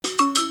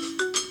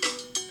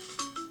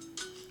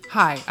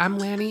Hi, I'm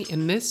Lanny,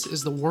 and this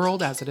is The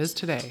World as It Is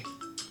Today.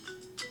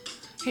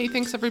 Hey,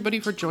 thanks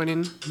everybody for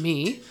joining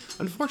me.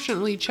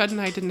 Unfortunately, Chud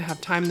and I didn't have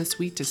time this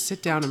week to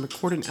sit down and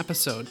record an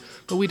episode,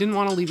 but we didn't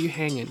want to leave you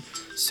hanging.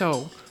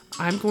 So,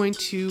 I'm going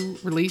to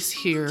release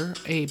here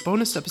a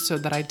bonus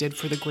episode that I did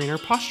for the Greener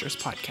Postures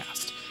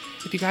podcast.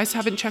 If you guys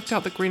haven't checked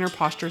out the Greener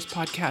Postures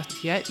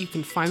podcast yet, you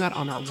can find that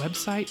on our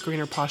website,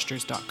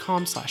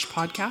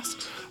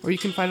 greenerpostures.com/podcast, or you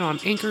can find it on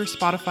Anchor,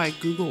 Spotify,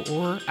 Google,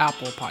 or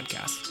Apple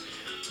Podcasts.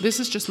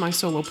 This is just my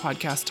solo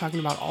podcast talking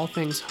about all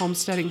things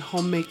homesteading,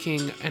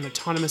 homemaking, and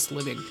autonomous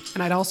living.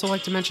 And I'd also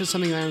like to mention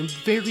something that I'm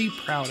very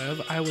proud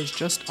of. I was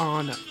just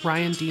on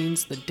Ryan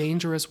Dean's The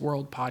Dangerous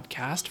World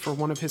podcast for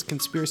one of his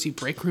conspiracy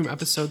break room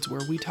episodes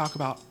where we talk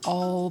about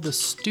all the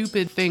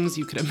stupid things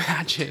you could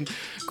imagine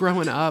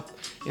growing up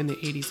in the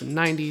 80s and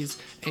 90s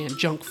and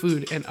junk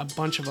food and a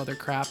bunch of other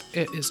crap.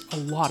 It is a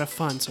lot of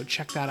fun, so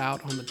check that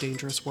out on the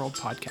Dangerous World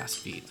podcast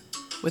feed.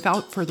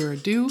 Without further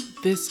ado,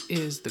 this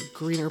is the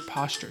Greener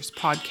Postures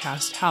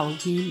podcast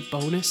Halloween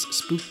bonus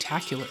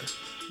spooktacular,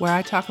 where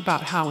I talk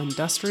about how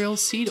industrial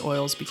seed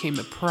oils became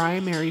the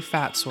primary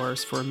fat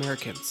source for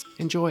Americans.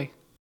 Enjoy.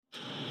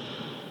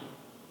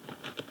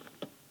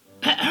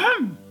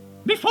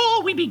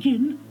 Before we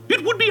begin,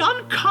 it would be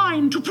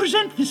unkind to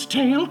present this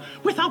tale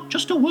without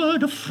just a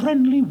word of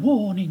friendly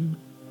warning.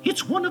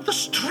 It's one of the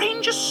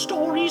strangest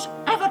stories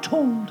ever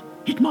told.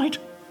 It might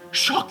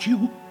shock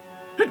you.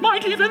 It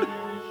might even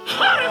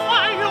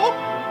horrify you.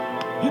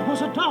 It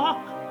was a dark,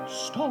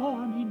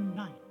 stormy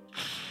night.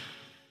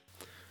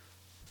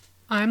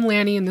 I'm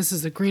Lanny, and this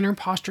is the Greener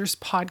Postures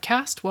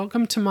podcast.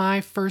 Welcome to my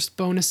first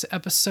bonus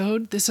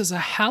episode. This is a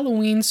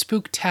Halloween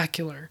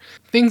spooktacular.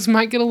 Things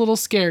might get a little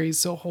scary,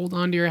 so hold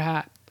on to your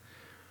hat.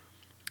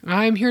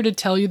 I'm here to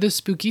tell you the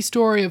spooky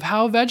story of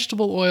how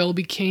vegetable oil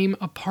became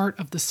a part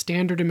of the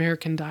standard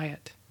American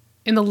diet.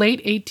 In the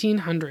late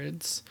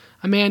 1800s,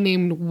 a man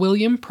named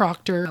William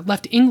Proctor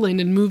left England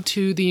and moved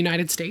to the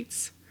United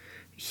States.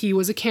 He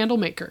was a candle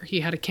maker. He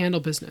had a candle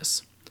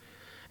business.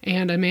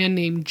 And a man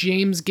named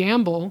James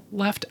Gamble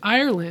left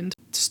Ireland,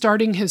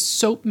 starting his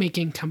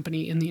soap-making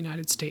company in the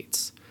United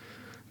States.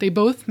 They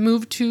both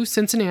moved to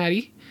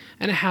Cincinnati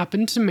and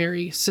happened to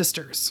marry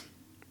sisters.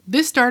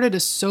 This started a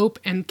soap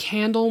and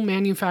candle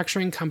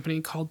manufacturing company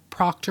called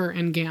Procter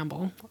 &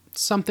 Gamble,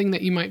 something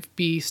that you might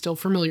be still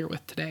familiar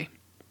with today.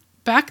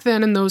 Back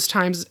then, in those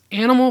times,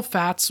 animal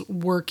fats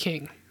were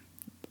king.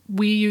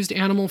 We used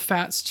animal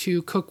fats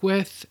to cook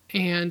with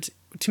and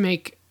to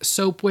make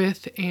soap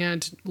with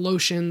and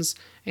lotions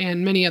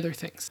and many other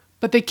things.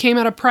 But they came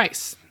at a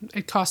price.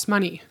 It cost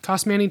money. It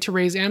cost money to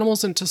raise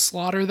animals and to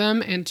slaughter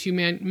them and to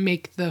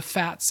make the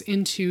fats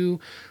into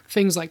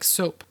things like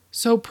soap.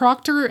 So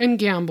Procter &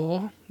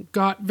 Gamble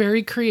got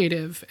very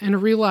creative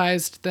and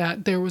realized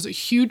that there was a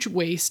huge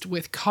waste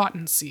with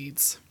cotton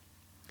seeds.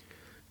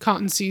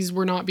 Cotton seeds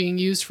were not being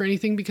used for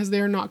anything because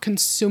they are not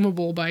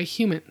consumable by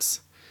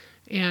humans.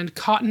 And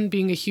cotton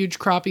being a huge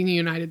crop in the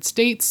United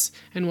States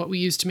and what we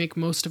use to make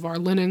most of our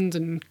linens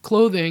and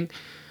clothing,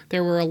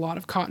 there were a lot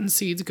of cotton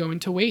seeds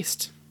going to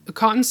waste. The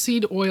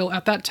cottonseed oil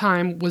at that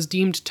time was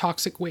deemed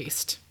toxic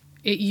waste.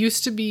 It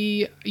used to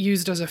be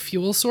used as a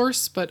fuel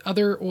source, but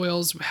other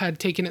oils had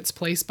taken its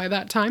place by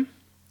that time.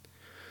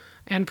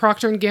 And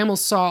Procter & Gamble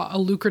saw a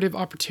lucrative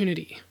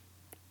opportunity.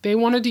 They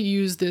wanted to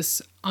use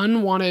this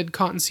unwanted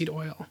cottonseed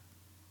oil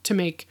to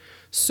make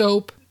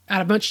soap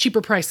at a much cheaper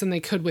price than they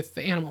could with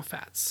the animal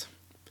fats.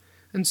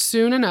 And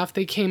soon enough,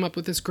 they came up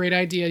with this great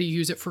idea to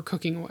use it for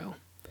cooking oil.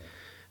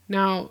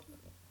 Now,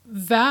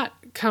 that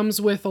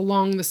comes with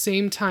along the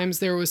same times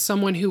there was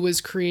someone who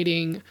was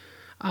creating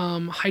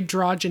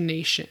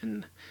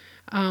hydrogenation.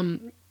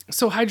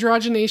 So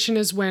hydrogenation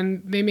is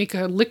when they make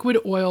a liquid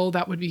oil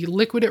that would be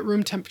liquid at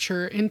room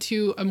temperature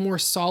into a more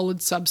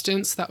solid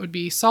substance that would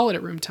be solid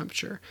at room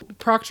temperature.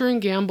 Procter &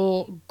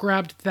 Gamble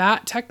grabbed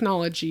that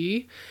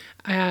technology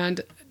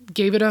and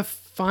gave it a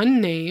fun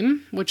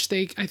name, which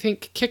they, I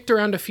think, kicked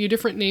around a few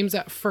different names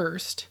at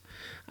first.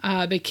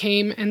 They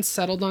came and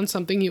settled on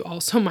something you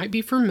also might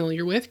be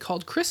familiar with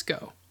called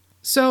Crisco.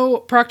 So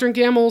Procter &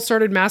 Gamble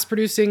started mass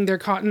producing their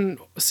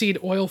cottonseed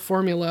oil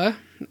formula,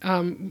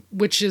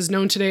 which is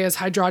known today as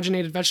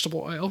hydrogenated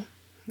vegetable oil.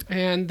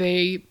 And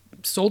they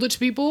sold it to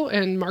people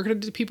and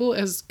marketed it to people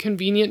as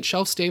convenient,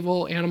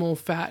 shelf-stable animal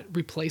fat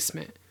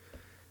replacement.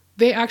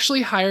 They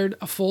actually hired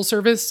a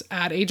full-service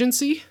ad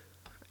agency,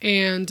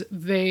 and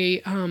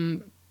they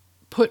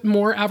put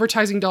more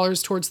advertising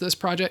dollars towards this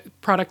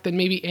product than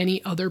maybe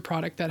any other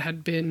product that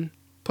had been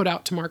put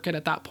out to market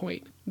at that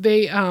point.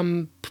 They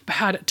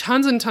had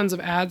tons and tons of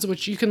ads,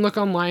 which you can look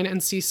online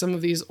and see some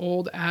of these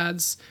old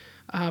ads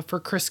for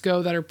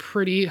Crisco that are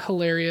pretty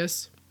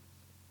hilarious.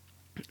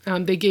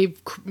 They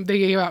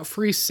gave out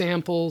free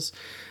samples.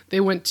 They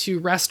went to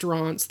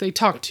restaurants. They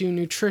talked to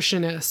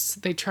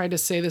nutritionists. They tried to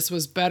say this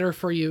was better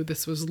for you.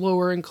 This was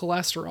lower in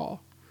cholesterol.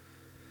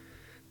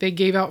 They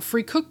gave out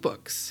free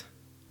cookbooks.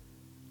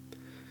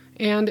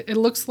 And it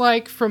looks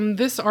like from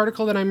this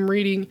article that I'm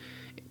reading,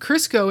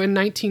 Crisco in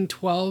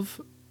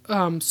 1912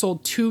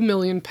 sold 2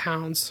 million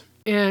pounds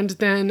And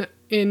then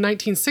in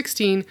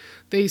 1916,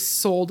 they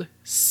sold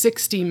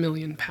 60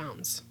 million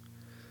pounds.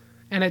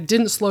 And it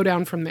didn't slow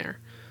down from there.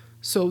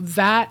 So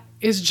that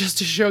is just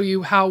to show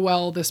you how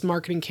well this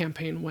marketing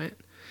campaign went.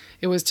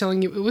 It was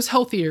telling you it was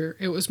healthier,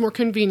 it was more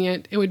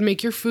convenient, it would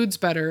make your foods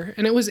better,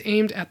 and it was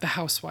aimed at the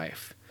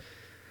housewife.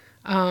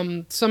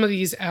 Some of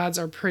these ads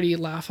are pretty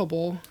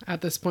laughable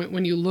at this point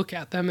when you look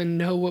at them and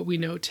know what we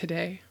know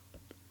today.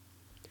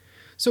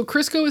 So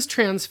Crisco is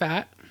trans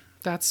fat.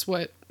 That's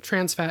what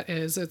trans fat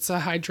is. It's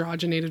a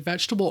hydrogenated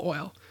vegetable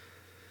oil.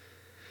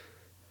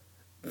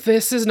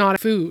 This is not a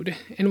food,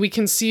 and we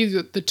can see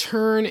the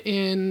turn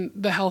in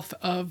the health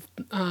of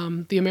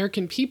the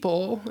American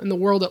people and the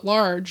world at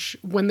large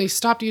when they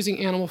stopped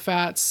using animal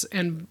fats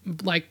and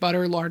like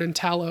butter, lard, and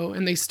tallow,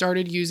 and they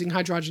started using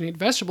hydrogenated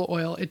vegetable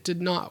oil. We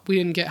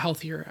didn't get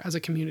healthier as a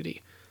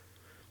community.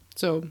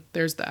 So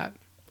there's that.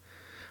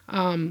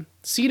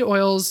 Seed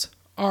oils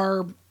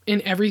are in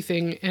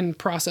everything in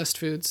processed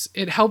foods.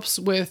 It helps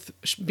with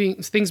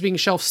things being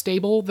shelf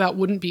stable that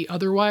wouldn't be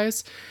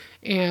otherwise.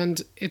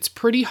 And it's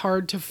pretty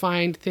hard to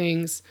find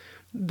things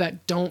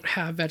that don't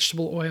have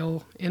vegetable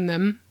oil in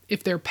them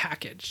if they're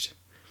packaged.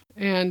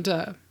 And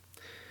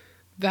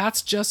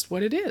that's just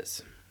what it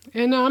is.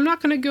 And I'm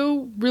not going to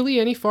go really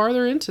any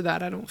farther into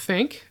that, I don't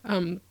think.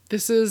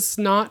 This is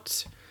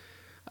not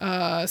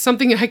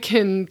something I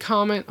can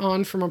comment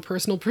on from a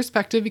personal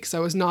perspective because I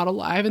was not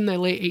alive in the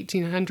late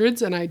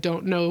 1800s and I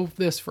don't know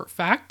this for a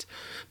fact.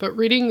 But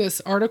reading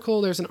this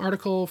article, there's an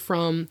article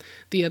from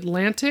The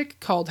Atlantic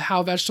called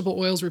How Vegetable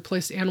Oils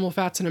Replaced Animal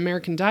Fats in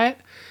American Diet.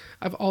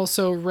 I've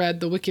also read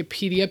the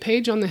Wikipedia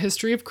page on the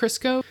history of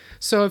Crisco.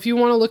 So if you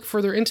want to look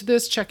further into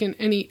this, check in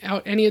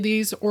out any of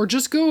these, or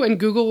just go and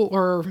Google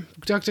or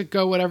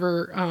DuckDuckGo,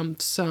 whatever,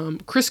 some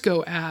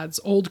Crisco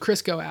ads, old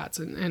Crisco ads,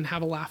 and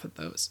have a laugh at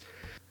those.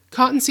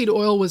 Cottonseed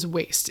oil was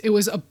waste. It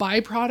was a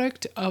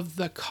byproduct of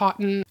the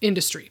cotton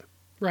industry,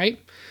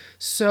 right?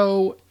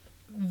 So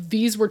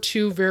these were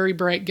two very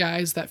bright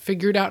guys that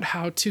figured out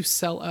how to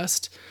sell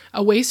us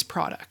a waste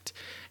product.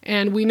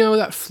 And we know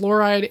that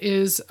fluoride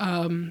is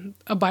a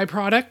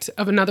byproduct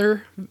of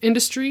another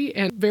industry,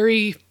 and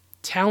very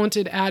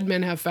talented ad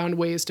men have found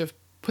ways to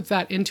put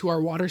that into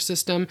our water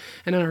system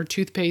and in our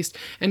toothpaste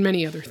and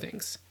many other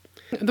things.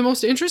 The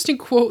most interesting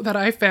quote that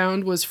I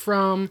found was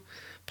from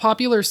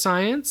Popular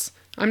Science.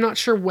 I'm not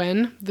sure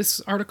when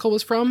this article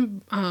was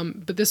from,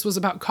 but this was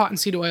about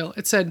cottonseed oil.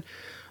 It said,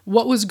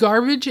 "What was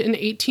garbage in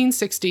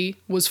 1860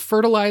 was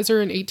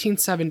fertilizer in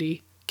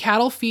 1870,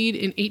 cattle feed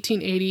in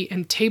 1880,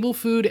 and table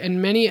food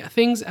and many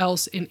things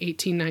else in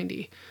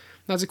 1890.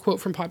 That's a quote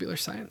from Popular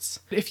Science.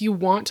 If you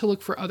want to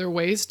look for other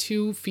ways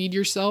to feed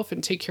yourself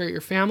and take care of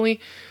your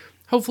family,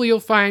 hopefully you'll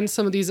find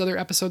some of these other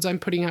episodes I'm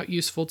putting out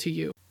useful to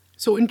you.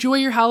 So enjoy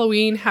your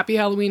Halloween. Happy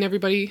Halloween,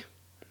 everybody.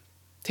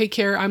 Take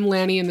care. I'm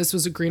Lanny, and this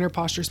was a Greener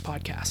Postures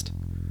podcast.